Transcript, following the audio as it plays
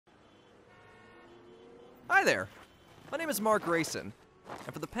Hi there. My name is Mark Grayson,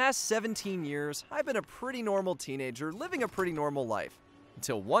 and for the past 17 years, I've been a pretty normal teenager living a pretty normal life.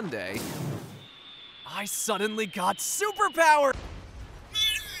 Until one day, I suddenly got superpower!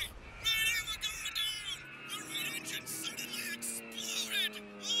 Mayday! Mayday, we're going down! The right engine suddenly exploded!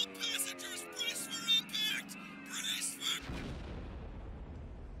 All passengers brace for impact! Brace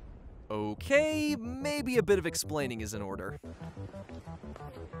for... Okay, maybe a bit of explaining is in order.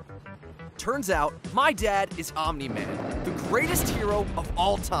 Turns out, my dad is Omniman, the greatest hero of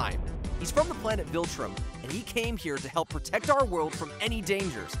all time. He's from the planet Viltrum, and he came here to help protect our world from any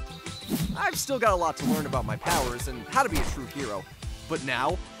dangers. I've still got a lot to learn about my powers and how to be a true hero, but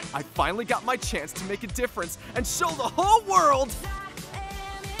now, I finally got my chance to make a difference and show the whole world.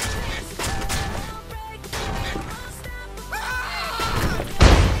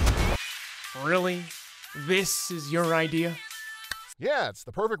 Really? This is your idea? Yeah, it's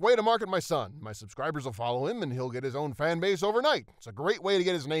the perfect way to market my son. My subscribers will follow him, and he'll get his own fan base overnight. It's a great way to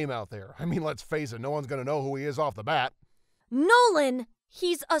get his name out there. I mean, let's face it, no one's gonna know who he is off the bat. Nolan,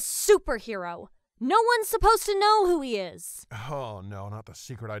 he's a superhero. No one's supposed to know who he is. Oh no, not the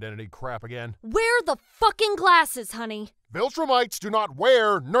secret identity crap again. Wear the fucking glasses, honey. Viltrumites do not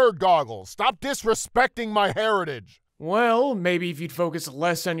wear nerd goggles. Stop disrespecting my heritage. Well, maybe if you'd focus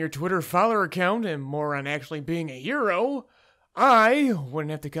less on your Twitter follower account and more on actually being a hero, I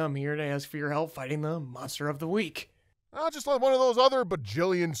wouldn't have to come here to ask for your help fighting the monster of the week. I'll just let one of those other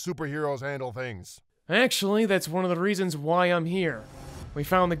bajillion superheroes handle things. Actually, that's one of the reasons why I'm here. We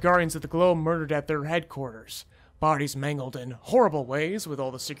found the Guardians of the Globe murdered at their headquarters. Bodies mangled in horrible ways, with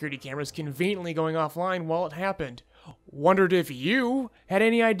all the security cameras conveniently going offline while it happened. Wondered if you had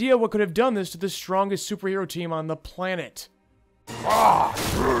any idea what could have done this to the strongest superhero team on the planet.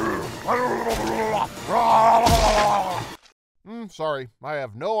 Sorry, I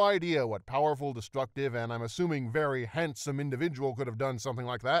have no idea what powerful, destructive, and I'm assuming very handsome individual could have done something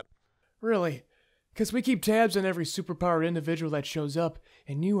like that. Really? Because we keep tabs on every superpowered individual that shows up,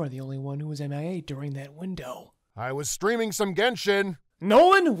 and you are the only one who was MIA during that window. I was streaming some Genshin.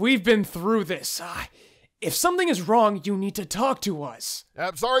 Nolan, we've been through this. If something is wrong, you need to talk to us.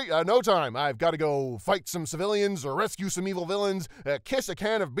 Sorry, no time. I've got to go fight some civilians or rescue some evil villains, kiss a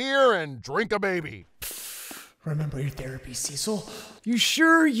can of beer, and drink a baby. Remember your therapy, Cecil? You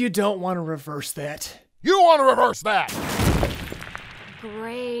sure you don't want to reverse that? You want to reverse that!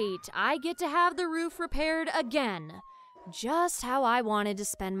 Great, I get to have the roof repaired again. Just how I wanted to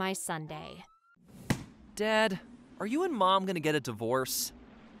spend my Sunday. Dad, are you and Mom gonna get a divorce?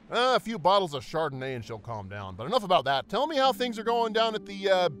 A few bottles of Chardonnay and she'll calm down. But enough about that. Tell me how things are going down at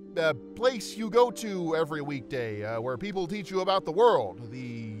the place you go to every weekday, where people teach you about the world,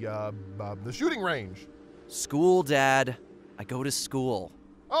 the shooting range. School, Dad. I go to school.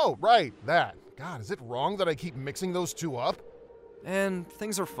 Oh, right, that. God, is it wrong that I keep mixing those two up? And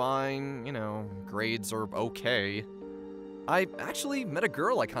things are fine, grades are okay. I actually met a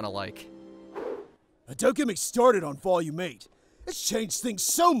girl I kinda like. Don't get me started on Volume 8. It's changed things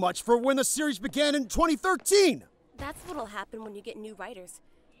so much for when the series began in 2013! That's what'll happen when you get new writers.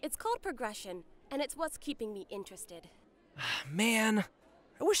 It's called progression, and it's what's keeping me interested. Man,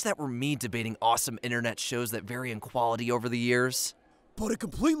 I wish that were me debating awesome internet shows that vary in quality over the years. But it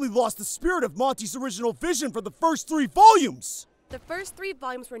completely lost the spirit of Monty's original vision for the first 3 volumes! The first 3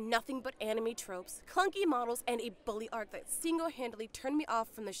 volumes were nothing but anime tropes, clunky models, and a bully arc that single-handedly turned me off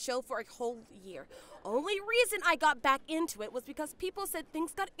from the show for a whole year. Only reason I got back into it was because people said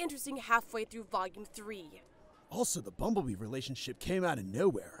things got interesting halfway through Volume 3. Also, the Bumblebee relationship came out of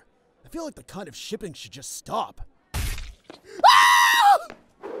nowhere. I feel like the kind of shipping should just stop.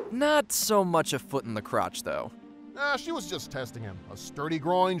 Not so much a foot in the crotch, though. She was just testing him. A sturdy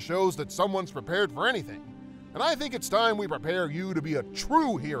groin shows that someone's prepared for anything. And I think it's time we prepare you to be a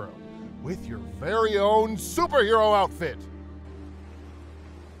true hero with your very own superhero outfit.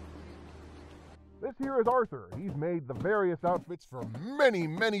 This here is Arthur. He's made the various outfits for many,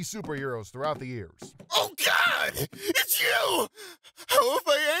 many superheroes throughout the years. Oh God! It's you! How have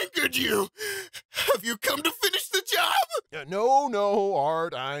I angered you? Have you come to finish the job? No,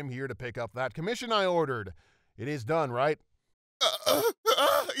 Art. I'm here to pick up that commission I ordered. It is done, right?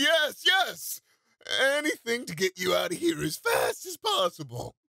 Yes. Anything to get you out of here as fast as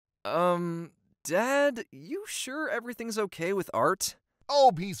possible. Dad, you sure everything's okay with Art?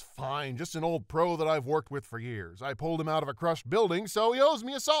 Oh, he's fine. Just an old pro that I've worked with for years. I pulled him out of a crushed building, so he owes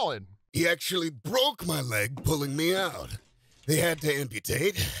me a solid. He actually broke my leg pulling me out. They had to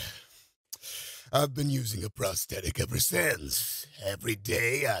amputate. I've been using a prosthetic ever since. Every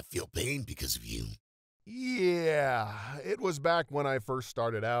day I feel pain because of you. Yeah, it was back when I first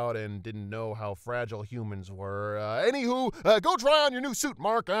started out and didn't know how fragile humans were. Anywho, go try on your new suit,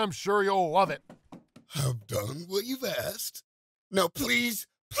 Mark. I'm sure you'll love it. I've done what you've asked. Now please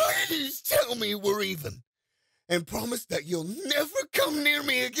tell me we're even. And promise that you'll never come near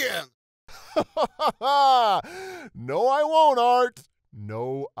me again. No, I won't, Art.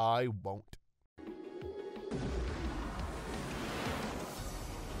 No, I won't.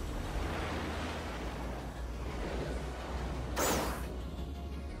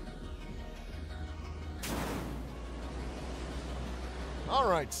 All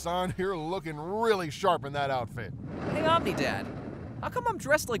right, son, you're looking really sharp in that outfit. Hey, Omnidad. How come I'm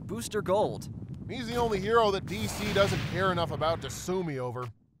dressed like Booster Gold? He's the only hero that DC doesn't care enough about to sue me over.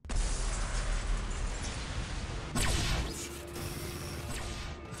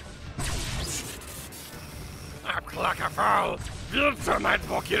 Ah,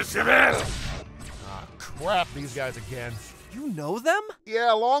 crap, these guys again. You know them?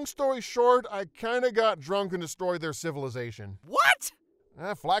 Yeah, long story short, I kinda got drunk and destroyed their civilization. What?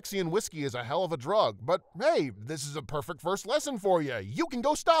 Flaxian whiskey is a hell of a drug, but hey, this is a perfect first lesson for you. You can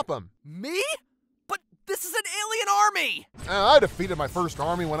go stop them. Me? But this is an alien army! I defeated my first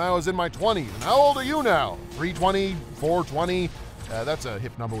army when I was in my 20s. And how old are you now? 320, 420? That's a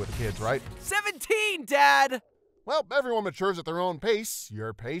hip number with the kids, right? 17, Dad! Well, everyone matures at their own pace.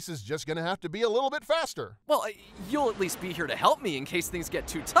 Your pace is just gonna have to be a little bit faster. Well, you'll at least be here to help me in case things get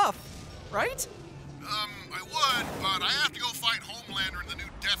too tough, right? I would, but I have to go fight Homelander in the new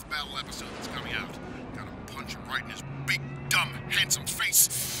Death Battle episode that's coming out. Gotta punch him right in his big, dumb, handsome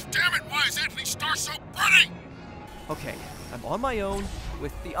face. Damn it, why is Anthony Starr so pretty? Okay, I'm on my own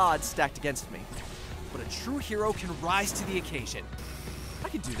with the odds stacked against me. But a true hero can rise to the occasion. I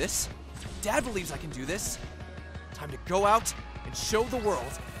can do this. Dad believes I can do this. Time to go out and show the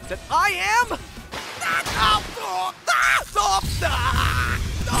world that I am...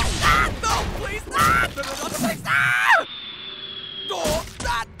 No, please!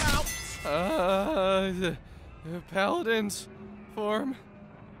 The Paladins form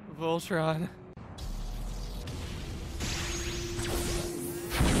Voltron.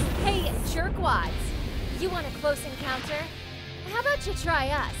 Hey, jerkwads. You want a close encounter? How about you try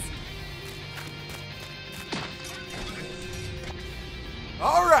us?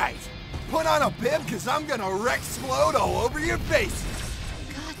 All right, put on a bib, because I'm gonna Rex-explode all over your faces.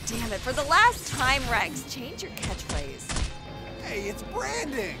 God damn it, for the last time, Rex, change your catchphrase. Hey, it's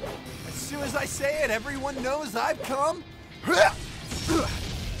branding. As soon as I say it, everyone knows I've come to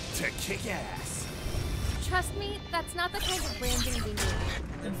kick ass. Trust me, that's not the kind of branding we need.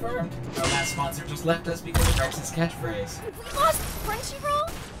 Confirmed. Our last sponsor just left us because of Rex's catchphrase. We lost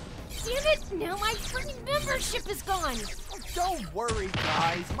Crunchyroll? Damn it, now my free membership is gone. Oh, don't worry,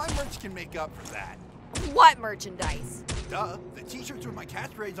 guys. My merch can make up for that. What merchandise? Duh, the t-shirts with my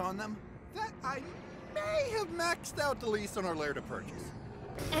catchphrase on them. That I may have maxed out the lease on our lair to purchase.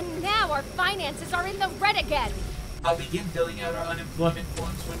 And now our finances are in the red again. I'll begin filling out our unemployment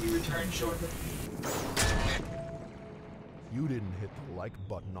forms when we return shortly. You didn't hit the like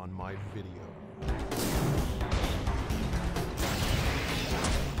button on my video.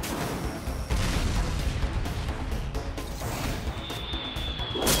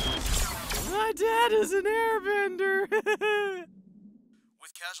 My dad is an airbender!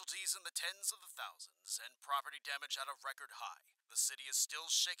 With casualties in the tens of the thousands and property damage at a record high, the city is still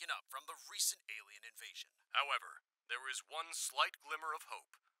shaken up from the recent alien invasion. However, there is one slight glimmer of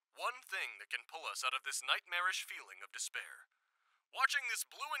hope. One thing that can pull us out of this nightmarish feeling of despair. Watching this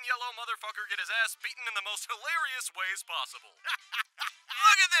blue and yellow motherfucker get his ass beaten in the most hilarious ways possible.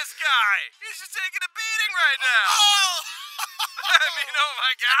 Look at this guy! He's just taking a beating right now! Oh! I mean, oh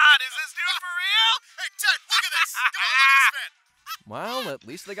my god, is this dude for real? Hey, Ted, look at this! Come on, look at this man! Well, at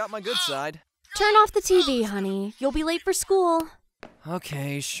least they got my good side. Turn off the TV, honey. You'll be late for school.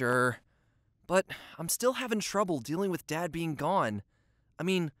 Okay, sure. But I'm still having trouble dealing with Dad being gone. I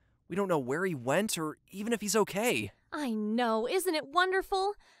mean, we don't know where he went or even if he's okay. I know, isn't it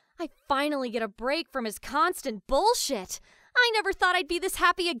wonderful? I finally get a break from his constant bullshit. I never thought I'd be this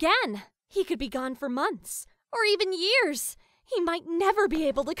happy again. He could be gone for months, or even years. He might never be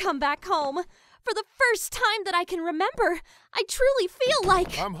able to come back home. For the first time that I can remember, I truly feel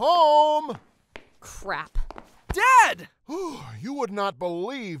like... I'm home! Crap. Dad! You would not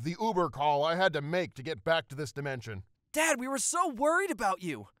believe the Uber call I had to make to get back to this dimension. Dad, we were so worried about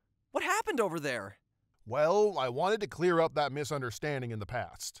you. What happened over there? Well, I wanted to clear up that misunderstanding in the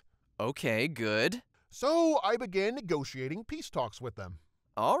past. Okay, good. So I began negotiating peace talks with them.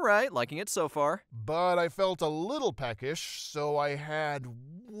 All right, liking it so far. But I felt a little peckish, so I had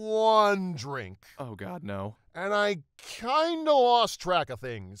one drink. Oh God, no. And I kinda lost track of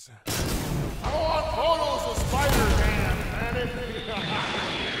things. I want photos of Spider-Man, and if you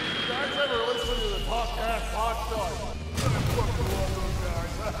guys ever listen to the podcast,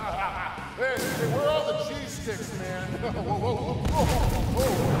 hey, we're on the cheese sticks, man. Whoa,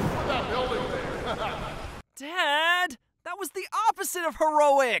 put that building there. Dad, that was the opposite of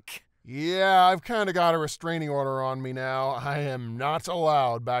heroic. Yeah, I've kind of got a restraining order on me now. I am not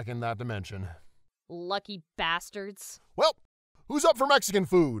allowed back in that dimension. Lucky bastards. Well, who's up for Mexican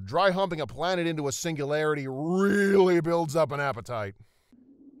food? Dry humping a planet into a singularity really builds up an appetite.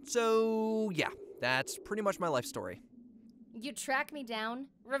 So, yeah, that's pretty much my life story. You track me down,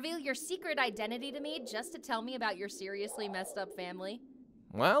 reveal your secret identity to me just to tell me about your seriously messed up family?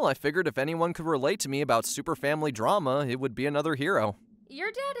 Well, I figured if anyone could relate to me about super family drama, it would be another hero. Your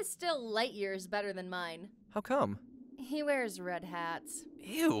dad is still light years better than mine. How come? He wears red hats.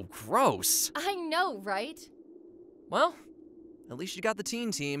 Ew, gross. I know, right? Well, at least you got the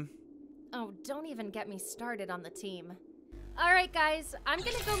teen team. Oh, don't even get me started on the team. All right, guys, I'm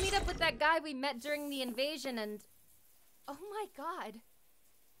gonna go meet up with that guy we met during the invasion and... Oh my God.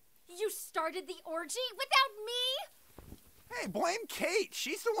 You started the orgy without me? Hey, blame Kate.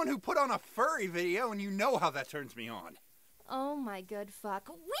 She's the one who put on a furry video, and you know how that turns me on. Oh my good fuck.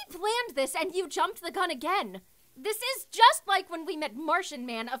 We planned this and you jumped the gun again. This is just like when we met Martian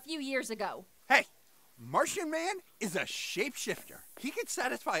Man a few years ago. Hey, Martian Man is a shapeshifter. He can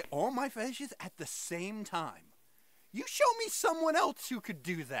satisfy all my fetishes at the same time. You show me someone else who could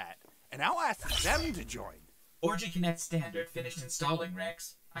do that, and I'll ask them to join. Orgy Connect Standard finished installing,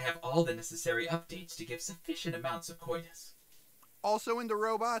 Rex. I have all the necessary updates to give sufficient amounts of coitus. Also into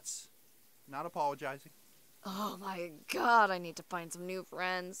robots. Not apologizing. Oh my God, I need to find some new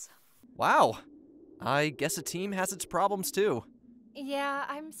friends. Wow. I guess a team has its problems too. Yeah,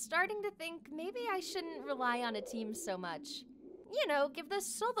 I'm starting to think maybe I shouldn't rely on a team so much. You know, give the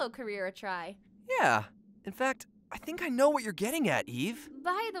solo career a try. Yeah. In fact, I think I know what you're getting at, Eve.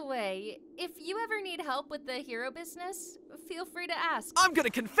 By the way, if you ever need help with the hero business, feel free to ask. I'm gonna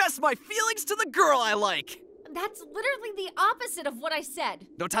confess my feelings to the girl I like! That's literally the opposite of what I said.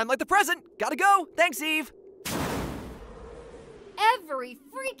 No time like the present. Gotta go. Thanks, Eve. Every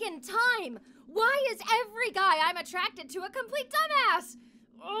freaking time! Why is every guy I'm attracted to a complete dumbass?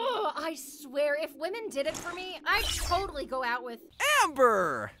 Ugh, I swear, if women did it for me, I'd totally go out with...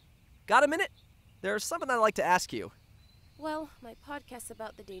 Amber! Got a minute? There's something I'd like to ask you. Well, my podcast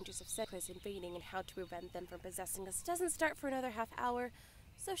about the dangers of Circus invading and how to prevent them from possessing us doesn't start for another half hour,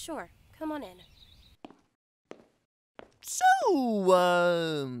 so sure, come on in.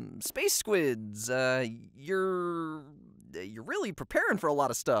 So, space squids, you're really preparing for a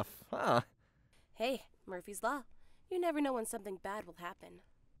lot of stuff, huh? Hey, Murphy's Law. You never know when something bad will happen.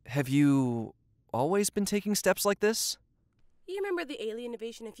 Have you always been taking steps like this? You remember the alien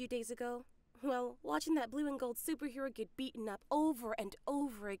invasion a few days ago? Well, watching that blue and gold superhero get beaten up over and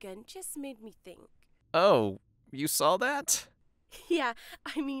over again just made me think. Oh, you saw that? Yeah,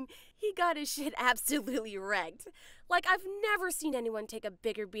 I mean, he got his shit absolutely wrecked. Like, I've never seen anyone take a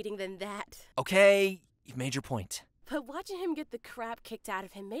bigger beating than that. Okay, you've made your point. But watching him get the crap kicked out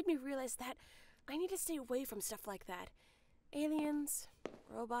of him made me realize that I need to stay away from stuff like that. Aliens,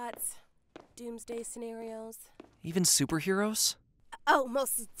 robots, doomsday scenarios. Even superheroes? Oh,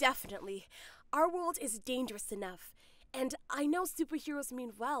 most definitely. Our world is dangerous enough. And I know superheroes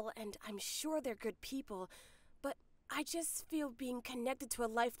mean well, and I'm sure they're good people. But I just feel being connected to a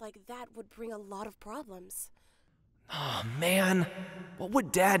life like that would bring a lot of problems. Oh, man. What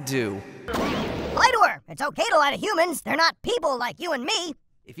would Dad do? Lie to her! It's okay to lie to humans. They're not people like you and me.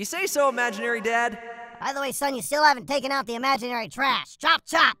 If you say so, imaginary Dad. By the way, son, you still haven't taken out the imaginary trash. Chop,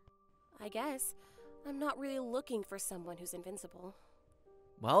 chop! I guess. I'm not really looking for someone who's invincible.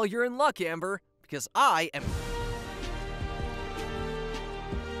 Well, you're in luck, Amber, because I am...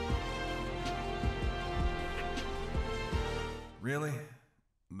 Really?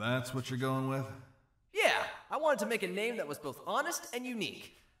 That's what you're going with? Yeah, I wanted to make a name that was both honest and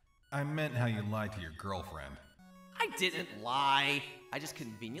unique. I meant how you lied to your girlfriend. I didn't lie. I just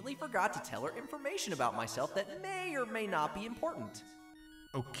conveniently forgot to tell her information about myself that may or may not be important.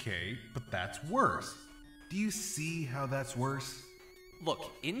 Okay, but that's worse. Do you see how that's worse?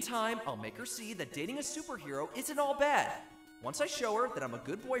 Look, in time, I'll make her see that dating a superhero isn't all bad. Once I show her that I'm a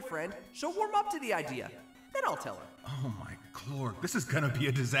good boyfriend, she'll warm up to the idea. Then I'll tell her. Oh my Clork, this is gonna be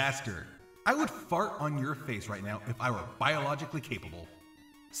a disaster. I would fart on your face right now if I were biologically capable.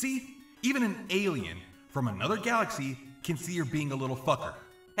 See, even an alien from another galaxy can see you're being a little fucker.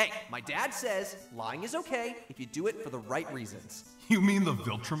 Hey, my dad says lying is okay if you do it for the right reasons. You mean the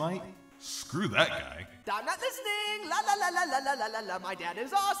Viltrumite? Screw that guy. I'm not listening. La la la la la la la la la. My dad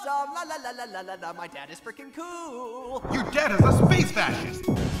is awesome. La la la la la la la. My dad is freaking cool. Your dad is a space fascist.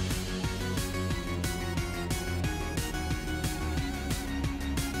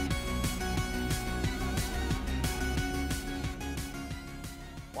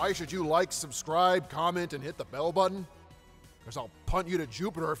 Why should you like, subscribe, comment, and hit the bell button? Because I'll punt you to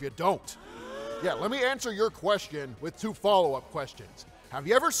Jupiter if you don't. Yeah, let me answer your question with 2 follow-up questions. Have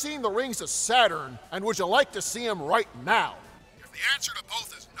you ever seen the rings of Saturn, and would you like to see them right now? If the answer to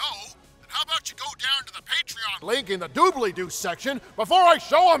both is no, then how about you go down to the Patreon link in the doobly-doo section before I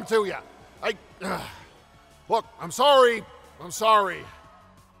show them to you? Look, I'm sorry.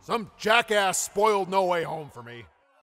 Some jackass spoiled No Way Home for me.